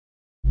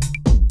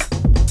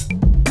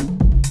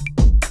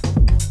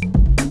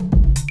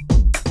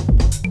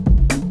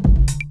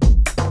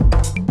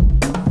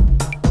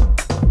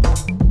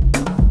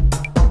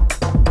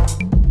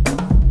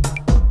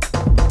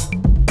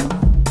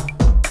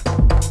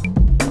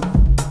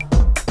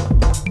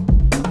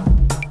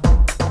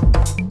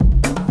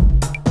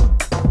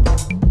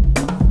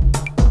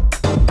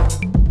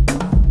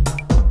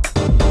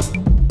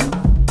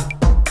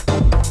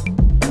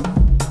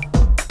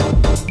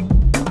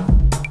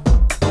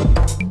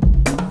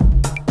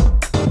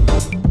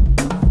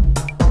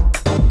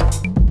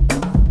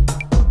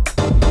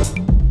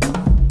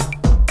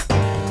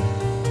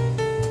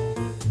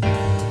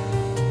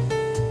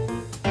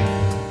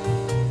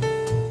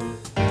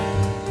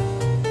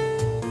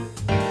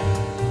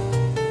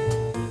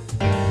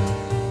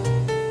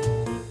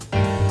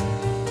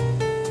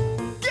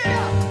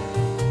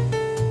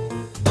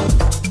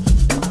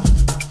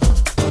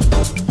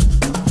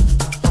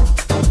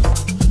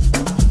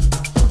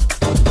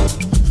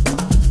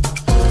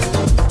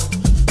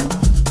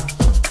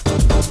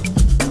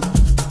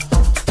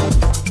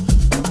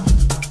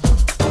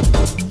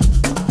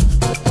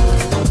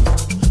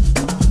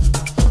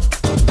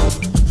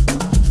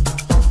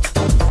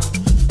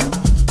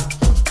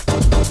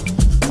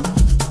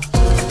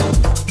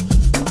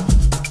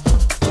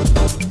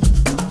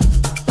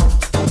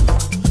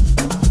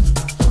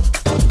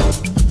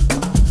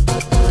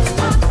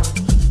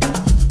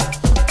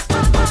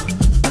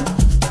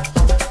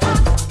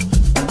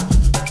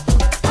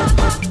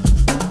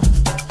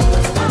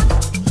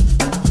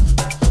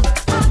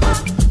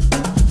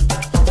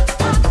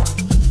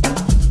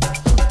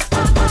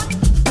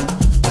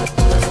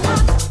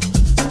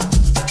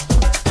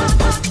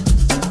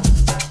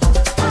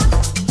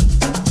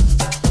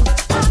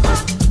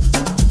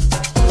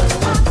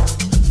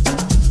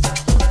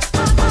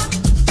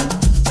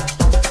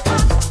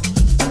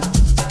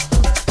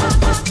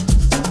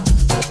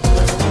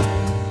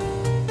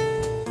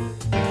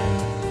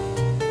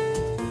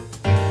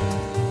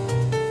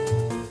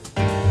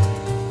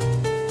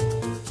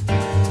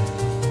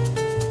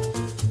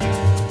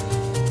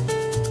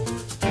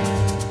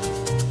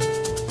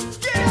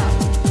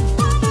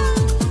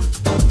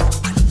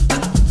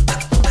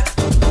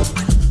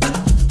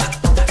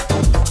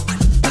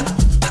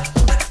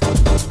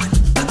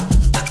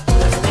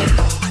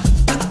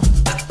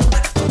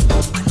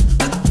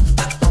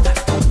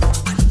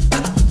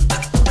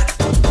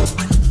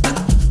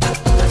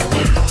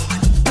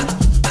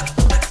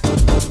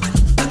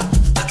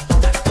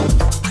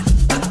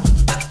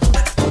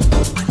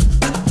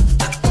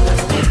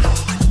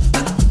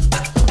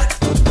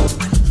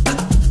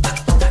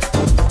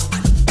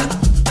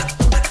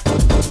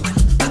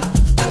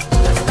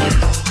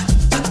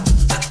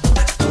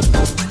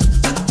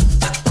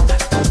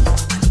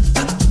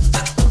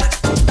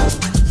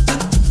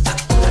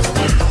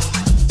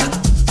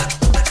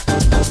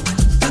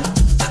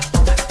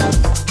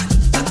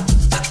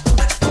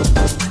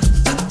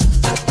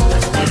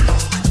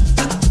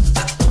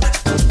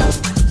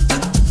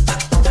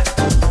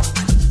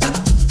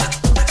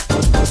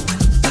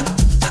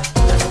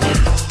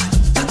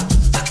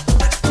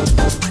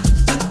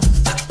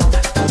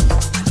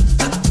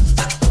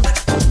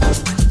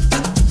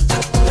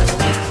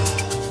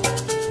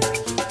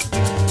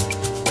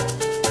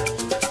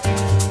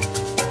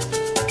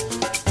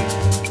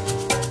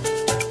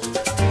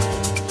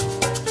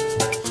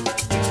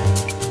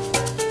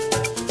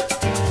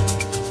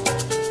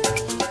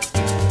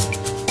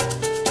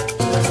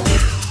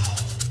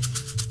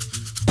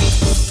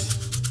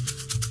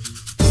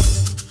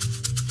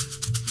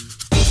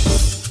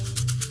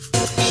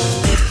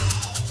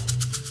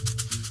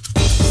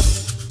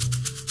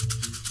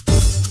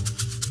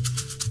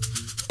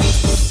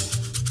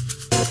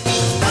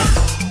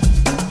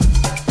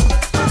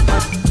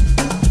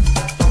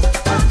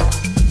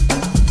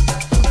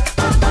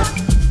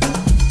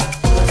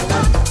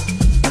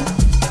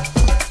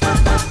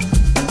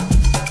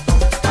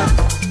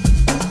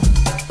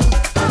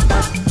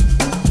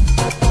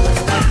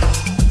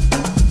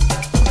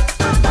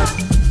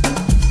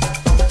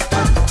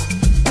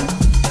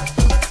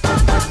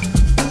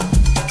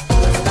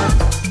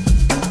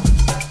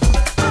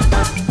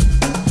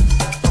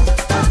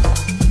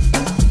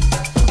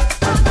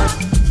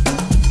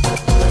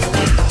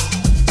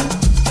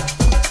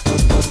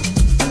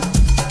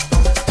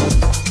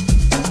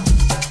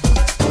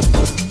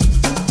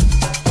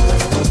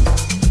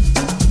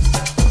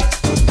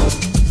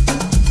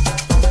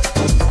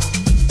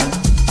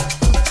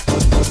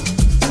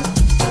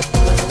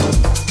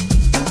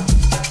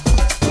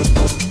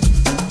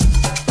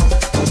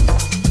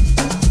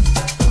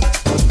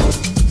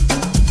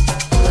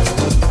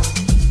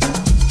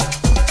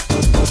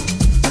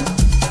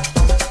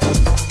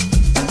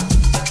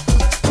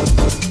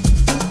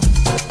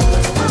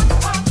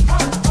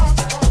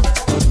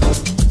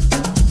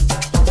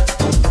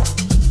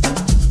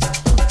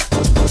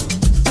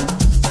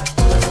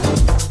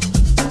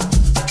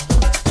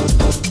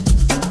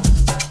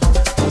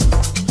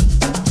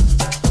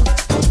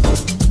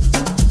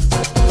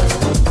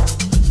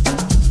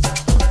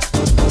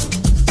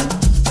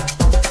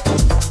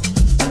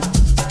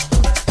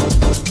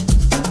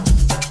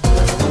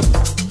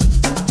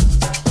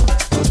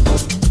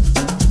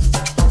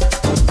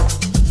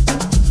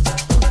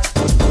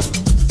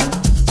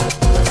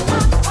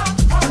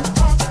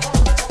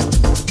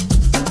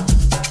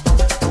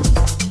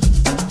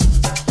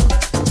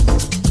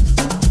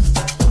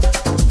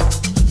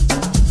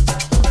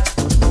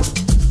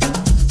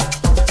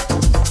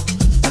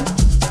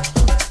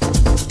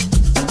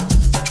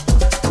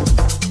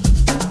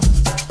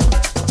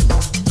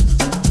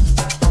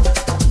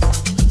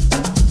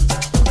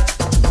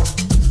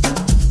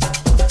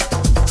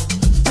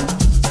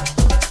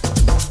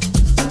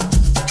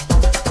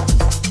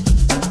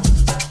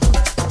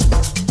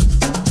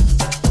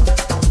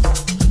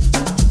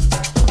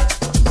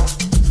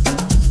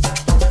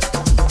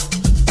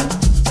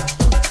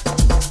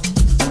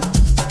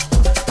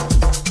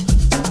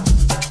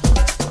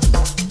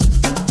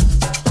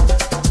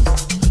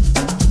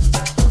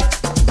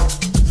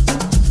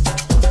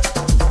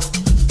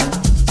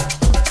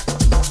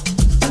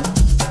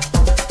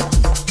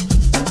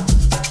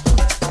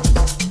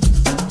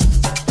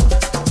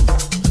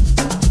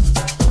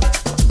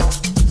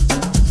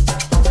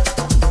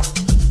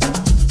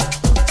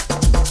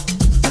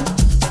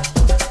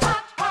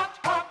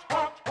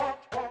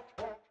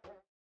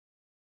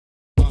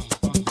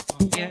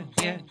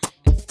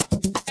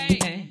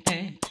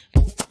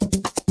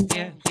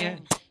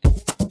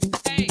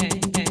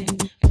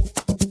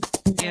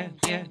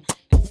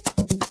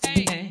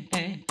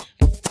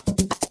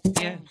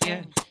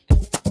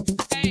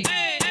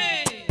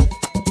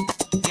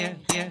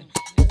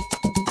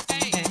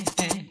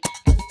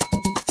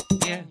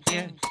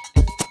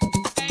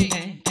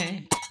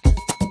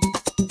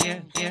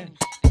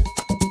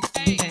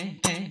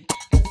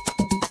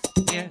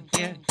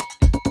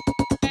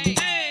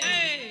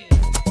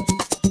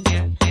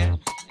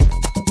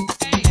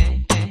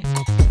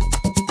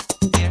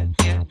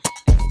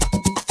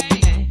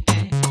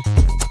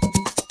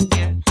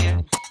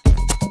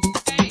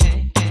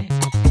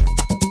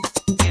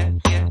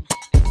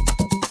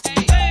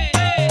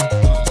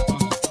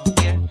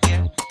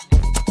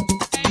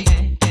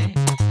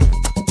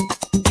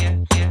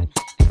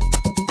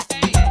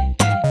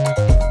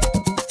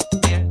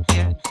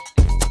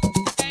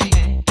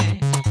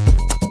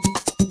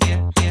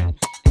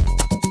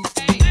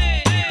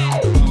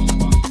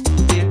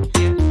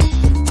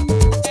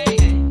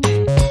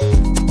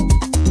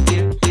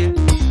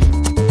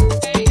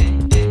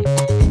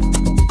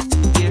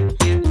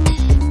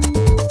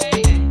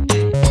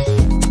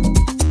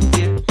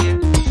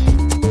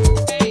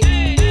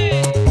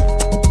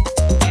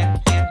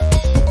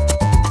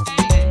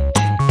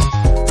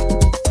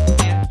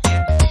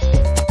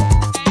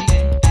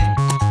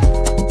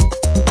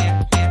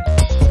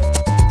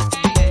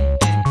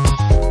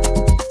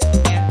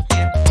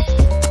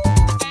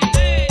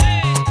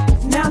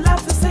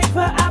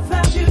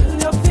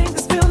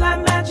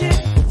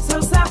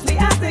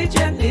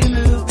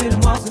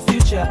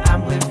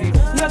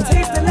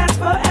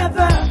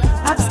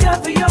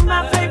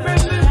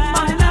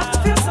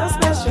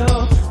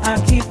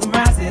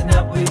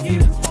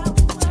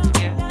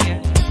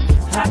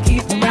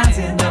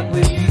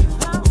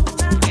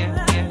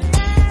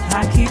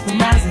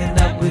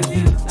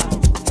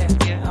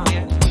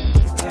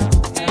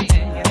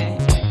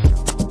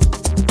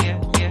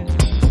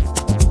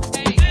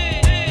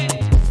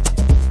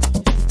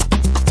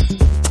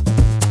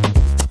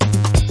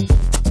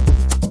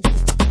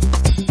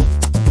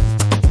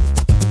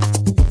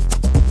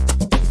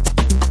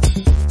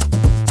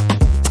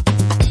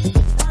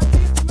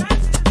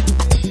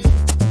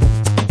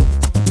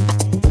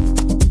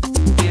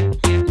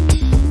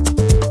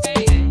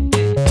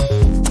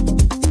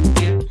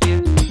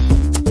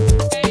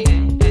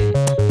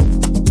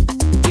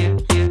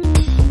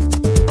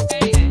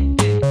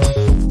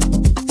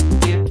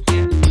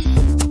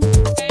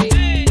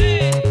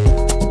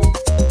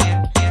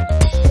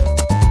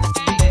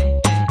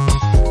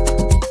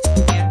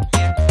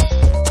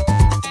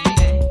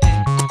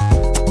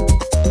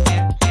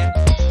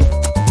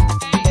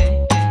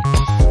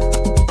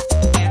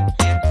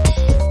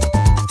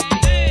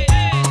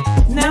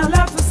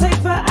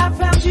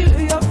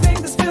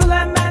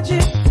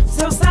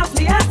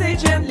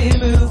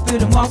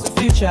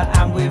future,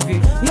 I'm with you.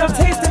 Your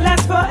taste that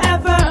lasts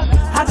forever.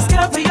 I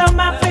discover you're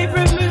my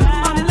favorite mood.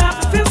 Morning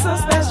love, it feels so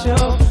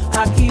special.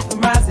 I keep on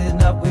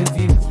rising up with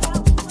you.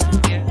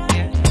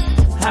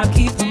 I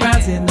keep on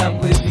rising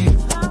up with you.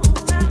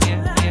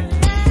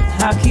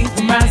 I keep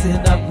on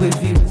rising up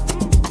with you.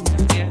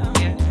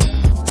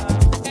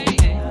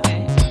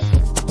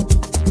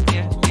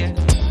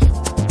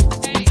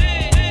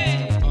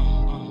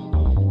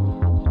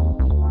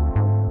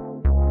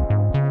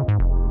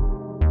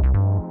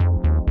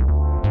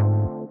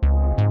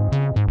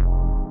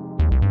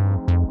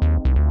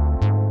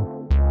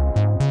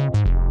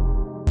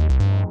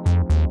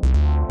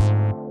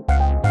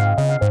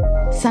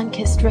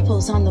 Sun-kissed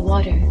ripples on the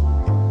water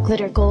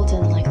glitter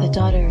golden like the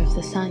daughter of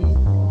the sun.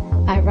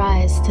 I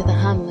rise to the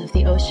hum of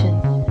the ocean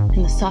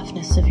and the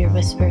softness of your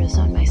whispers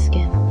on my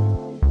skin.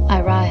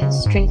 I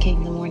rise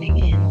drinking the morning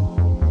in.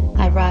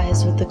 I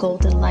rise with the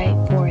golden light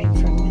pouring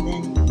from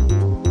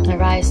within. I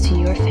rise to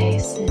your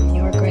face and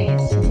your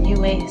grace and new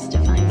ways to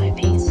find my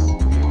peace.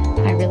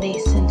 I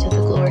release into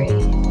the glory.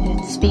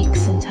 It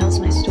speaks and tells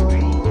my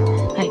story.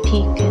 I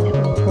peek and it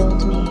will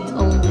hold me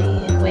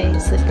only in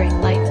ways that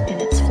bring light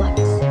in its flux.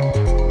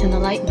 And the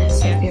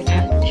lightness of your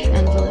touch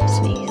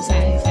envelops me as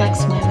I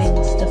flex my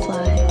wings to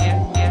fly.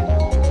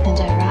 And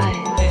I rise.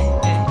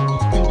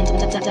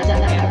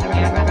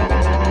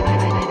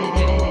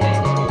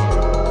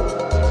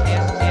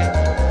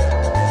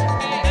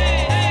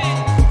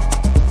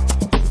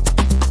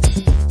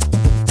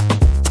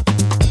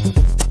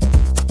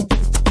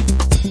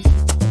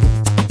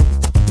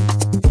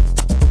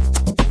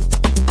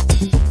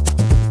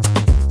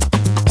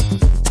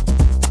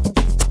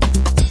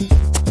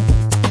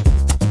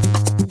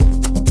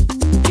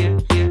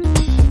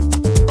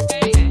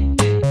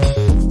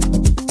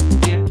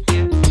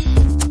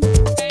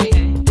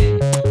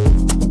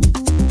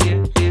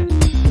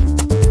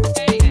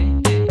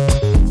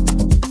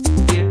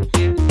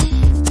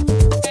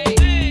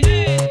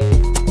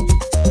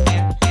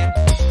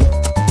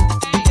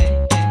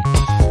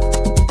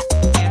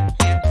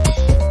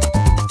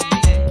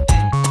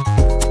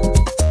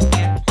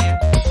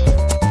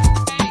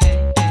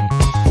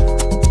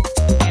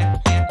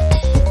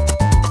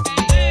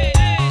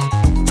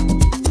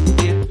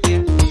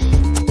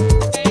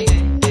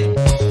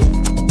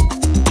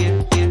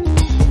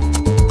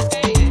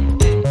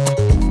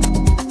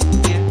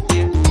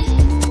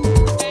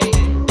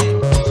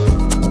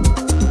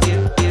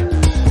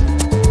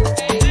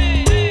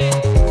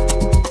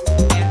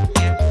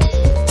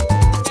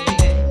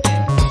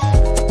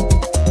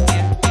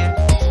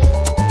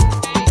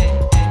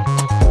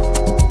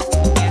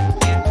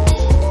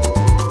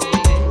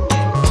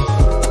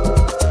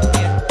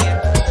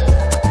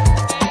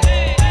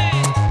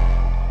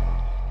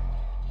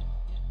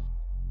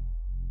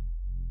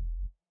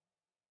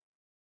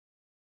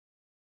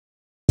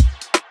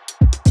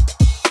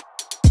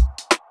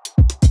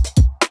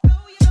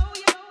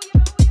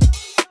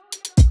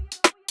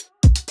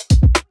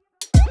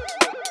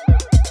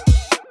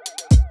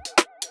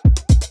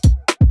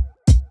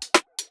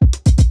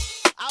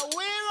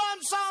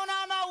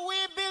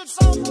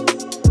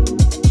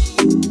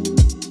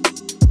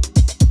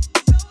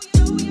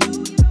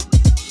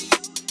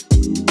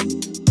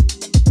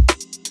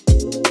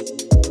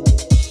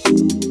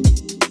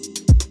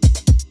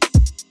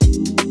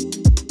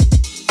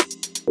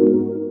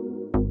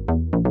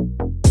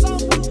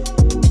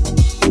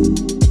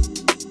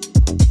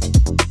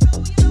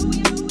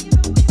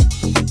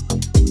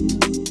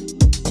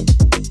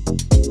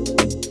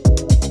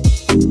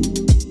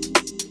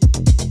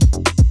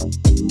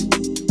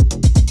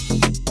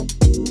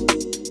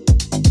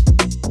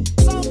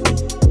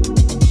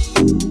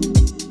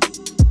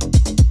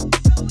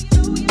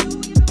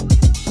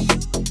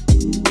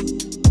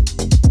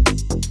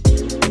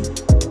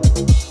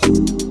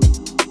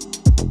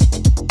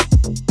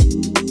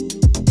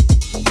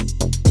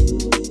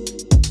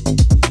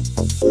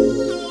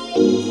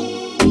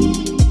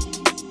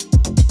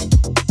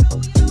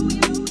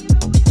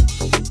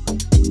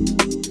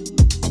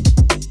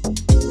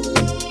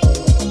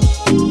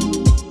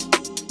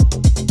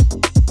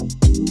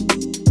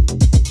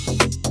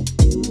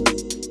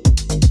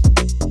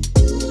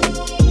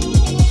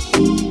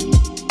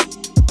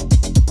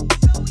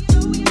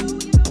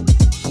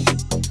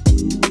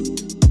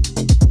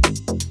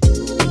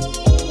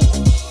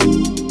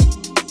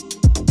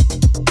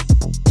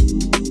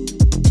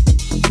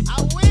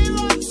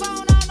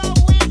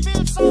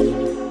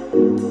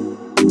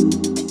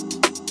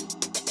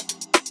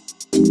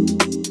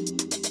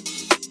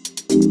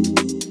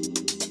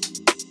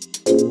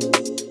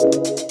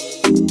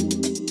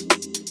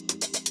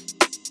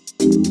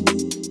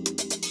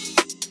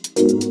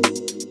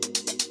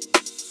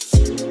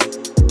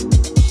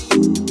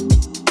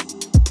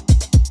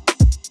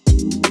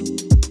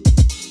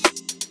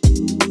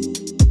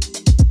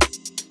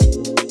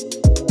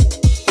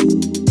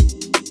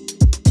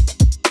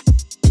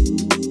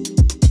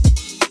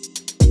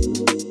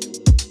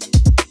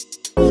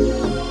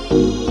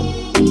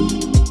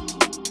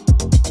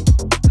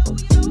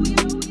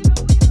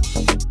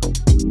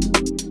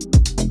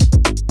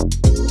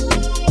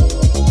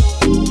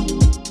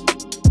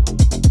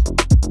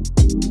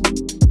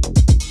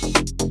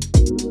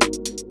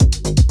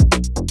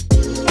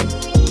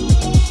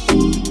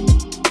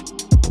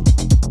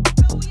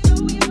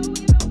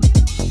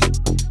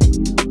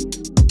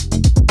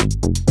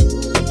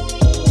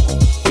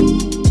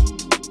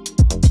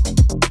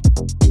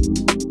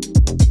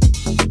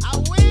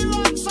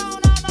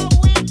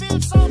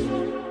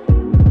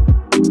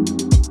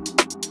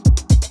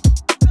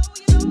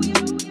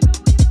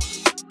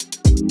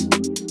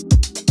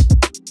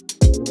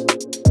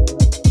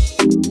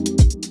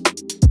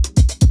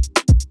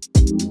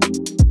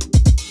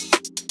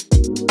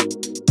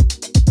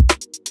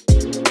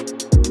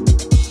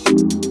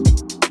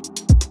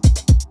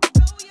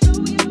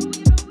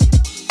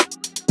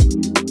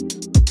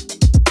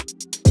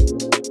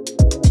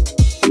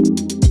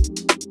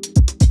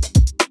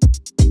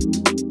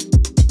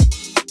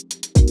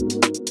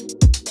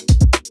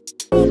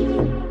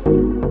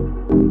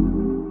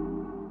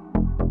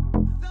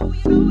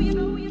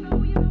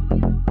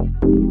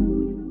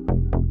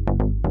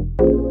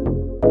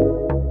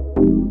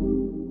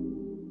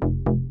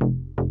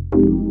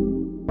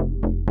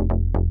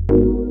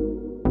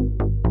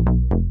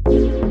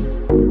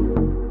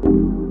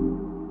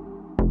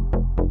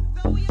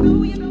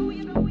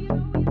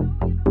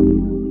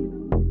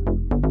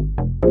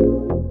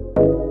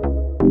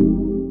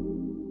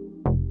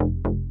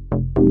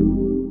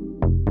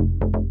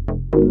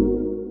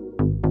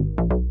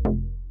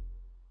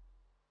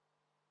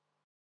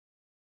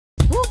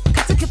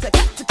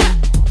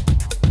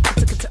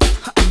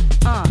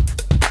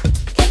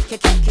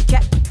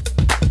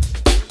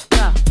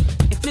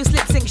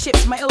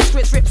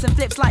 scripts rips and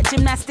flips like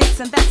gymnastics,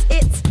 and that's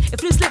it.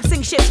 If loose lip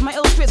sync shifts, my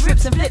ill scripts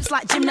rips and flips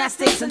like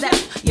gymnastics, and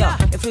that's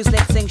If loose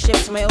lip sync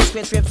shifts, my ill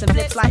scripts rips and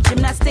flips like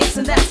gymnastics,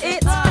 and that's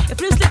it. If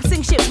loose lip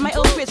sync shifts, my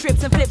ill scripts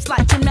rips and flips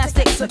like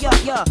gymnastics. So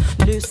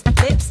loose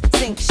lips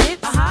sync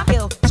shifts,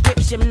 ill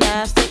scripts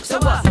gymnastics. So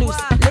what?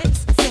 Loose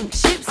lips sync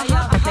shifts,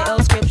 my ill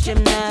scripts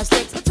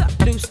gymnastics.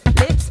 Loose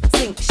lips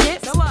sync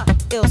shifts,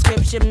 ill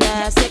scripts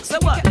gymnastics. So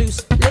what?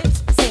 Loose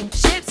lips sync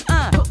shifts.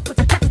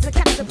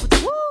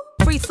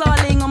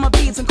 Freestyling on my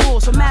beats and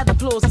calls for mad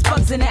applause. There's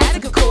bugs in the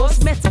attic, of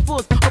course.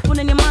 Metaphors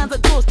opening your minds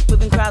like doors.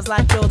 Within crowds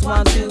like George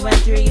 1, 2, and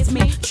 3. It's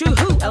me, true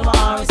who,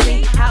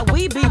 LRC. How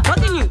we be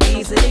bugging you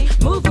easily.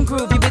 Move and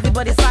groove, you busy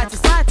body side to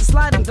side to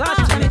slide and glide.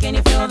 Tell me, can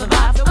you feel the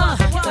vibe?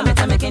 Tell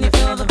me, can you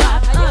feel the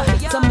vibe?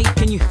 Tell me,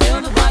 can you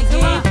feel the vibe?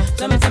 Yeah.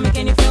 Tell me,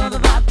 can you feel the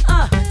vibe?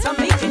 Tell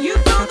me, can you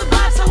feel the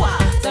vibe? So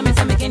what? Tell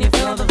me, can you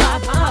feel the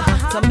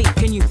vibe? Tell me,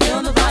 can you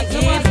feel the vibe?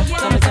 Yeah.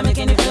 Tell me,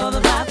 can you feel the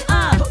vibe?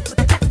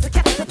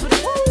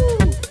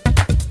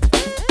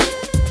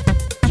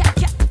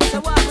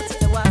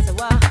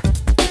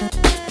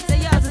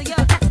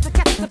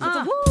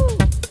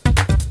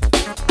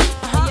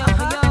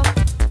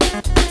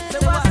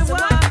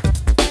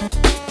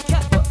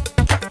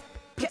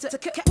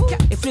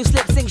 If loose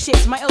lip sync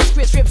shifts, my ill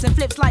scripts rips and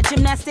flips like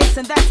gymnastics,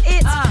 and that's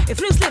it. If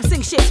loose lip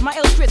sync shifts, my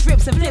ill scripts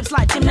rips and flips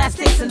like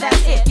gymnastics, and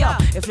that's it.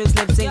 If loose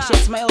lip sync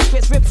shifts, my ill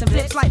scripts rips and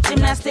flips like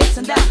gymnastics,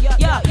 and that's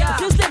If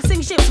loose lip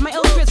sync shifts, my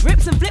ill scripts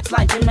rips and flips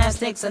like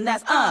gymnastics, and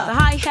that's The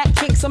hi-hat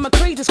kicks on my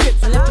cradle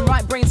scripts, and left and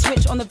right brain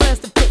switch on the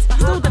burst of bits.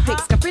 Still the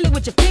picks, can feel it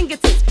with your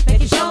fingertips.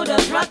 Make your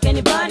shoulders rock and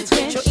your body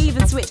twitch, or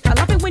even switch. I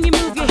love it when you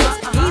move your hips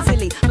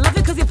easily. I love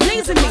it cause you're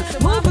pleasing me.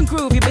 Move and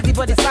groove, your busy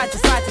body side to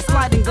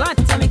slide and glide.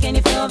 Tell me, can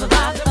you feel the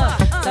vibe?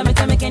 Tell me,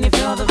 can you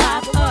feel the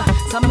vibe?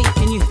 Tell me,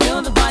 can you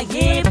feel the vibe?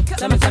 Yeah.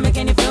 Tell me,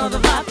 can you feel the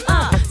vibe?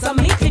 Tell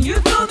me, can you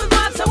feel the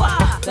vibe? So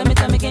tell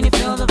me, can you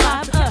feel the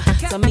vibe?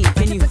 Tell me,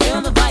 can you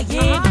feel the vibe?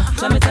 Yeah.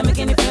 Tell me,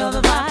 can you feel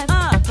the vibe?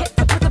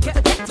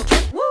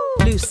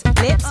 Loose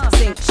lips,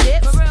 sync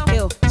shifts,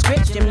 ill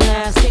scripts,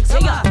 gymnastics.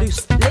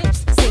 Loose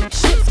lips, sync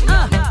shifts,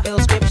 ill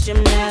scripts,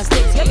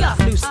 gymnastics.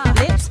 Loose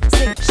lips,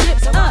 sync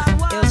shifts,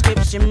 ill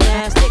scripts,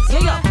 gymnastics.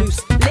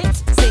 Loose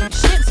lips, sync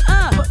shifts,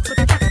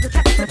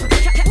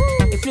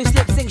 If loose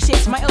lip sync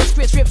shifts, my ill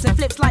scripts rips and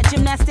flips like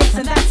gymnastics,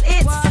 and that's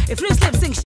it. If loose lip sync